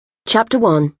Chapter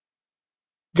 1.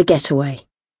 The Getaway.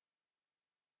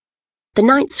 The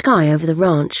night sky over the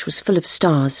ranch was full of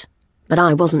stars, but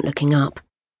I wasn't looking up.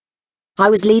 I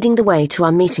was leading the way to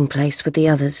our meeting place with the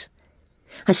others.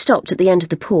 I stopped at the end of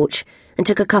the porch and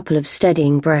took a couple of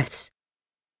steadying breaths.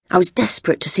 I was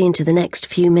desperate to see into the next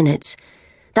few minutes.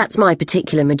 That's my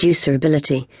particular Medusa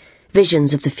ability,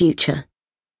 visions of the future.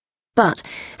 But,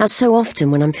 as so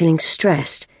often when I'm feeling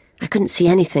stressed, I couldn't see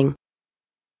anything.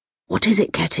 "What is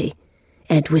it, Ketty?"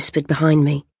 Ed whispered behind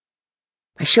me.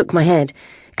 I shook my head,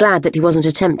 glad that he wasn't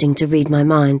attempting to read my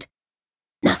mind.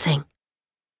 Nothing.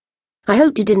 I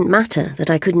hoped it didn't matter that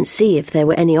I couldn't see if there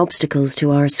were any obstacles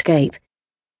to our escape.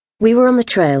 We were on the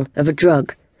trail of a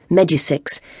drug, Medusa,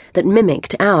 that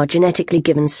mimicked our genetically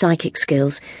given psychic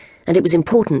skills, and it was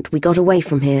important we got away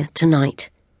from here tonight.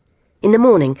 In the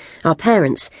morning, our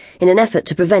parents, in an effort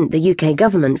to prevent the UK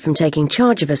government from taking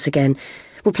charge of us again,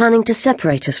 were planning to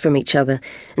separate us from each other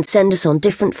and send us on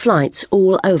different flights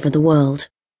all over the world.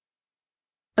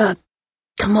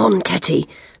 Come on, Ketty.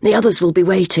 The others will be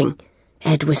waiting,"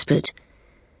 Ed whispered.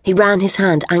 He ran his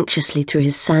hand anxiously through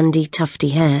his sandy, tufty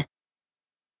hair.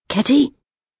 "Ketty?"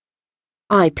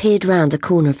 I peered round the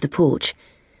corner of the porch.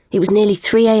 It was nearly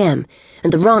 3 a.m,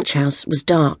 and the ranch house was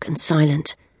dark and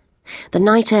silent. The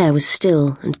night air was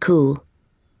still and cool.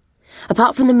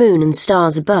 Apart from the moon and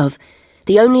stars above,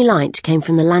 the only light came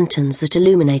from the lanterns that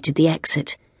illuminated the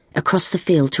exit, across the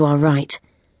field to our right.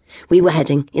 We were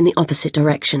heading in the opposite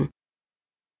direction.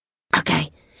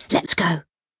 "Okay, let's go."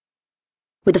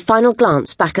 With a final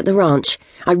glance back at the ranch,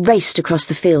 I raced across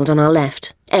the field on our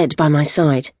left, Ed by my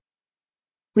side.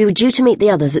 We were due to meet the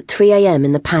others at 3 a.m.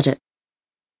 in the paddock.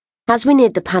 As we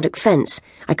neared the paddock fence,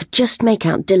 I could just make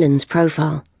out Dylan's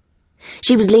profile.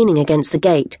 She was leaning against the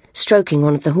gate, stroking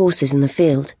one of the horses in the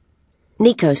field.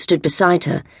 Nico stood beside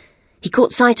her. He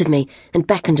caught sight of me and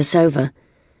beckoned us over.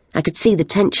 I could see the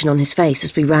tension on his face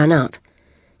as we ran up.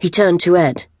 He turned to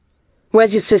Ed.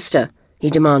 "Where's your sister?" he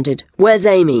demanded. "Where's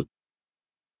Amy?"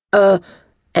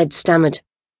 Ed stammered.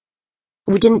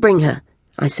 "We didn't bring her,"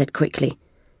 I said quickly.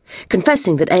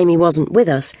 Confessing that Amy wasn't with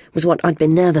us was what I'd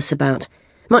been nervous about,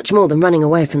 much more than running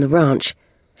away from the ranch.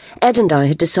 Ed and I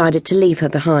had decided to leave her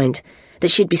behind, that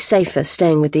she'd be safer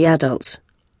staying with the adults.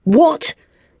 "What?"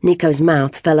 Nico's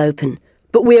mouth fell open.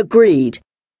 "But we agreed."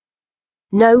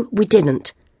 "No, we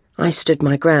didn't." I stood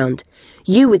my ground.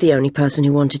 "You were the only person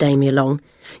who wanted Amy along.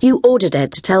 You ordered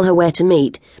Ed to tell her where to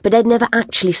meet, but Ed never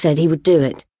actually said he would do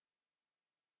it."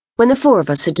 When the four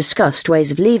of us had discussed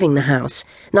ways of leaving the house,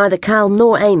 neither Cal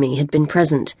nor Amy had been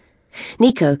present.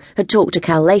 Nico had talked to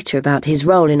Cal later about his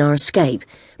role in our escape,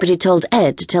 but he'd told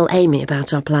Ed to tell Amy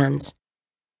about our plans.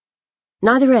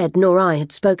 Neither Ed nor I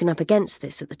had spoken up against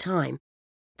this at the time,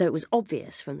 though it was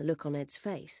obvious from the look on Ed's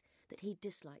face that he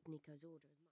disliked Nico's order.